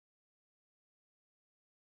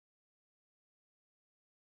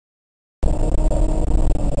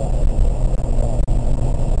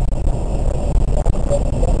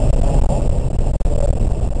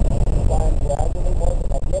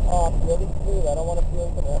smooth. I don't want to feel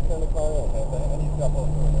you. I'll turn the car in. Okay, so I need to go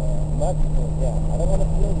closer. Much smooth, yeah. I don't want to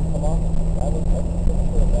feel you come off. I was good.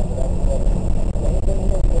 That's better. Anything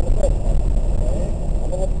here, you're in the brake. Okay? I'm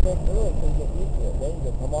going to have to brake early so you get used to it. There you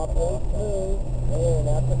go. Come off really smooth. There,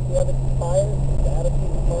 now put the other tires. The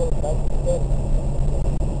attitude is forward. Nice and steady.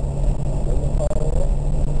 Bring the car in.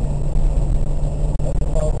 Let the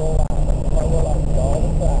car roll out. Let the car roll out. Get all the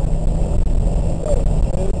track. Okay,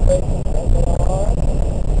 smooth braking. Gently on.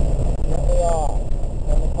 Gently off.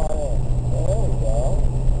 Turn the car in. There we go.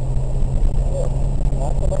 Good.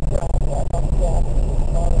 Not so much gas. Back off the gas. Turn the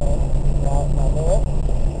car in. Now there.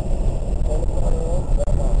 Turn the car in.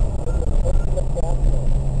 Back on. Put too much gas in.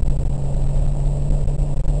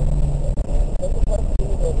 Take the car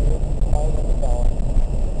speed over here. Keep the tires on the down.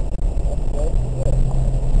 That's good. Good.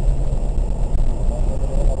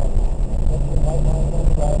 Put the white line on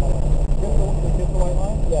the right line. Get the white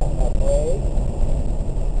line? Yeah, now brake.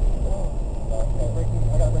 Okay, braking.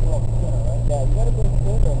 I gotta brake a little sooner, right? Yeah, you gotta brake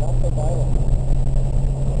sooner, not so violent.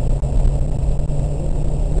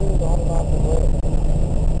 Smooth on and off the brake.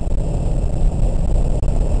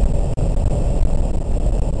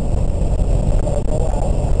 Go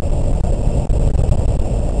out.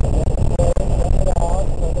 Let it out.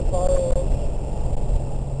 Turn the car in.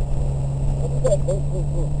 What's that?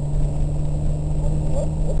 Boom. What?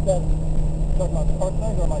 What's that? Talking about the car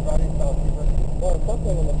thing or am I driving style speaker? No,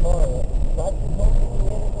 something in the car. Drive control kicking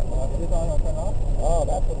in or something? It is on, I'll turn it off? Oh,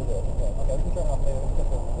 that's what it is. Okay. Okay, we can turn it off later.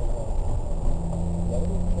 Yeah, we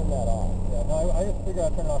need to turn that off. Yeah, no, I just figured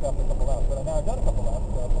I'd turn it off after a couple laps, but now I've done a couple laps,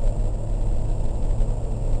 so that's okay.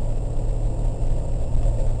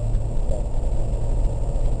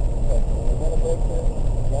 Okay, so we're going to brake here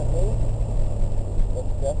gently.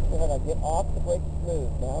 Let's just go ahead and get off the brake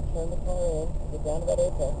smooth. Now turn the car in. Get down to that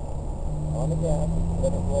apex. On the gas.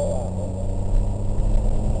 Let it roll out.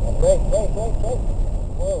 Now brake.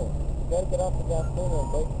 Whoa. You got to get off the gas sooner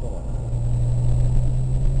and brake sooner.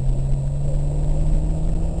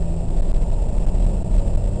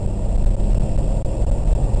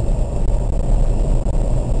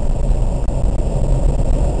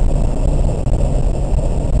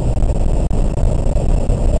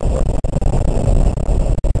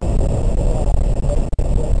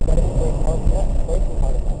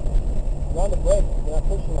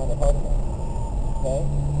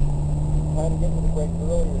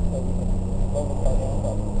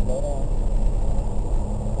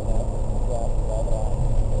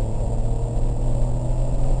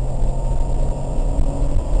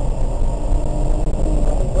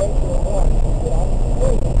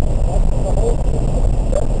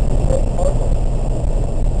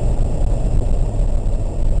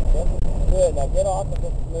 Now get off of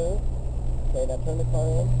it smooth. Okay, now turn the car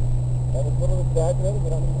in. That was a little exaggerated. We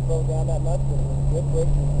don't need to slow down that much, but it was a good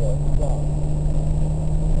braking there. Good job.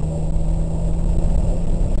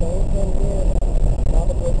 Same thing here. Get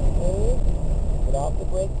on the brake smooth. Get off the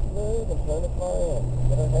brake smooth and turn the car in.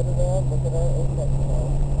 Get our head around. Look at our apex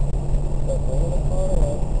now. Start bringing the car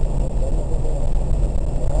in. And then we'll get in.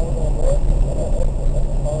 Now we're going to look at our exit. Let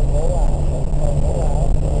the car roll out. Let the car roll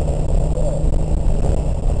out. Good.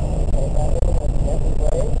 Okay, now we're going to gently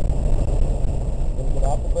brake. We're going to get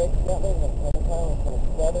off the brake gently. We're going to turn the car. We're going to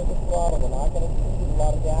feather the throttle. We're not going to use a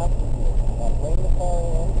lot of gas in here. Now bring the car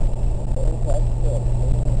in. Apex good.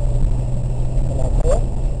 And now lift.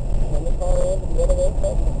 Turn the car in to the other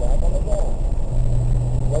apex and back on the gas.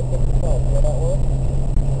 Right at the front. See how that works?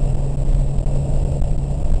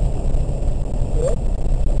 Good.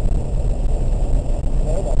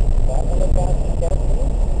 Okay, now back on the gas gently.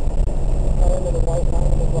 Car into the white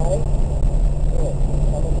line on the right. Good.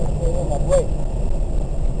 Come in this way in. Now brake.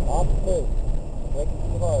 Off smooth. Brake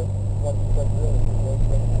too hard. You want to brake really.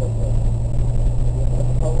 Brake good. Let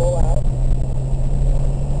the car roll out.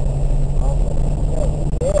 Awesome. Okay.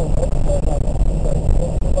 Yeah, let's turn like that. Brake to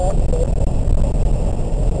the left. Brake.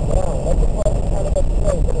 Down. Let the car be kind of a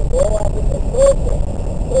straight. It'll roll out this way. Perfect.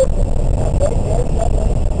 Now brake there gently.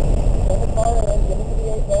 Turn the car in. Get into the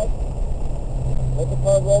apex. Let the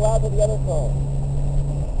car roll out to the other car.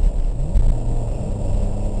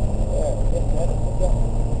 There. Get ready to go.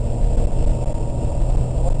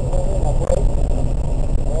 Come up to turn in. Now brake.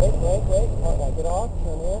 Brake. Now get off.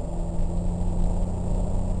 Turn in.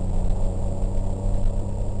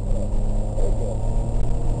 Good. Very good.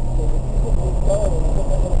 So you keep it going and you get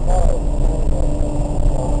that little car.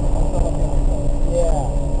 Yeah.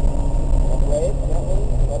 Now brake gently.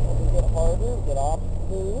 Let it get harder. Get off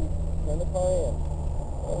smooth. Turn the car in.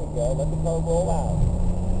 There we go. Let the car roll out.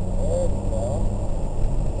 There we go.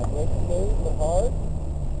 Now brake smooth but hard.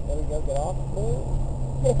 There we go. Get off smooth.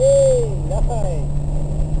 Hey, nice.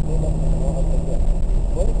 See,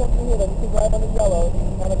 then you can drive on the yellow. You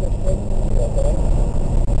can kind of go straight through here, okay?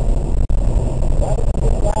 That was a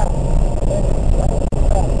good lap. Okay? That was a good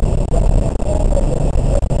lap.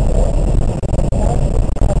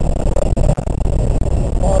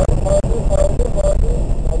 Harder.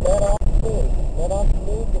 And let off smooth. Let off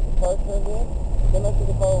smooth, get the car turned in. Then let's see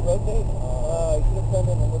the car will rotate. You should have turned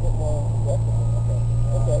in a little bit more aggressively.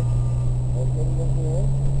 Okay. Let's get it in here.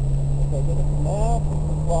 Okay, get it now, push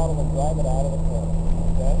the throttle and drive it out of the corner.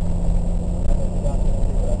 Okay? I think you got it.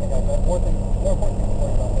 I think I got more things to worry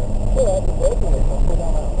about there. Sure, that's a break away from Pull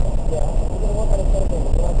down that. yeah, you're going to work on the same thing,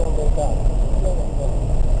 but you're not going very fast. You're doing what you're doing.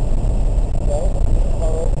 Okay?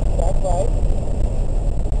 Car back right.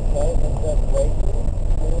 Okay, and just brake it.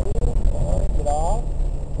 Get off.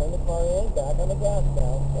 Turn the car in. Back on the gas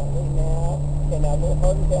now. Gently now. Okay, now a little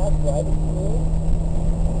harder gas. Drive it smooth.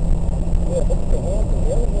 Good. Look at your hands. They're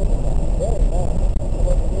really moving now. Very nice. Come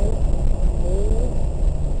over here. Smooth.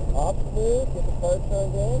 Off smooth. Get the car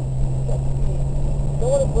turned in. That's speed. You don't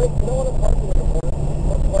want to brake. You don't want to park it in the corner. You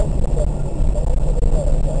want to park it in the speed. You don't want to put it in there,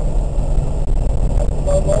 okay? Let the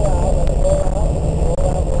car roll out. Let it roll out.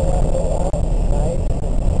 Roll out. Nice.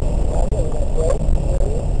 Now good. We're going to brake.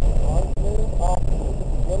 Smooth. On smooth. Off smooth. This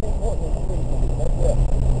is really important in street. That's it.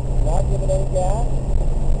 Not give it any gas.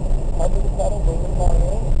 Cover the pedal. Bring the car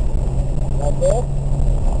in. Now lift,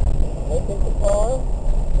 locate the car,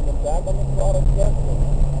 and then back on the throttle gently.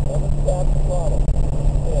 Never stab the throttle.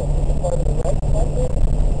 Good. Put the car to the right slightly.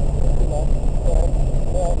 Good enough. Good.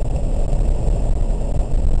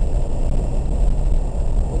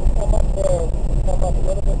 When you come up there, you come up a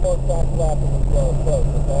little bit more soft lap as you go close,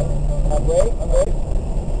 okay? Now brake.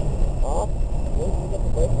 Off. Where did you get the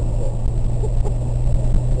brake from?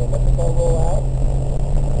 Okay, let the car roll out.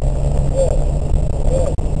 Good.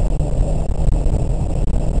 Good.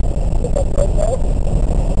 Get that brake up.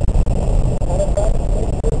 Kind of back.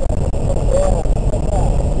 Yeah. Like that.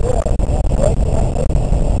 Good. Now brake gently.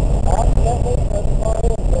 Off gently. Turn the car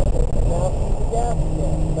in gently. And now use the gas again.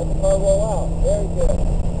 Let the car roll out. Very good.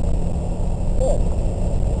 Good.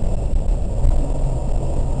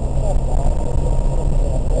 That's nice.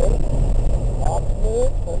 Okay. Off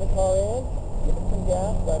smooth. Turn the car in. Give it some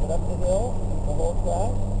gas. Drive it up the hill. The whole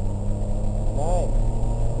track. Nice.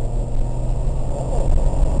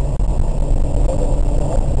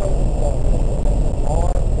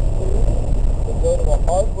 Go to a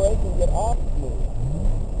hard brake and get off smooth.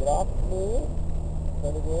 Get off smooth.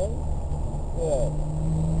 Turn it in. Good.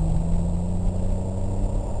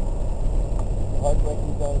 The hard brake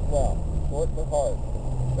is on as well. Short but hard.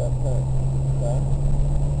 Sharp turn. Okay?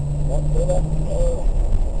 Don't say that. Yeah.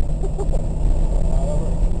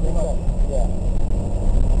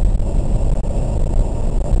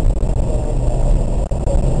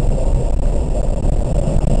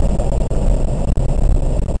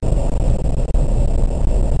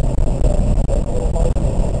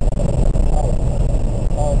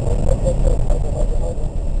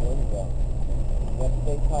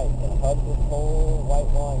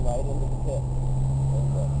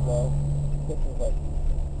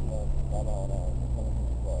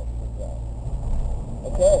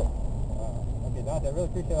 I really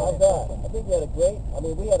appreciate all How's the that? I think we had a great,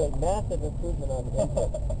 we had a massive improvement on the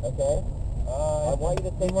input, okay? I want you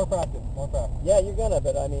to think more practice. Yeah, you're gonna,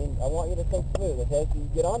 but I want you to think smooth, okay? So you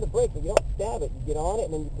get on the brake, but you don't stab it. You get on it,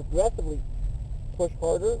 and then you progressively push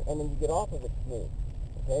harder, and then you get off of it smooth,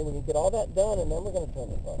 okay? When you get all that done, and then we're gonna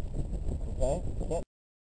turn the car, okay? You can't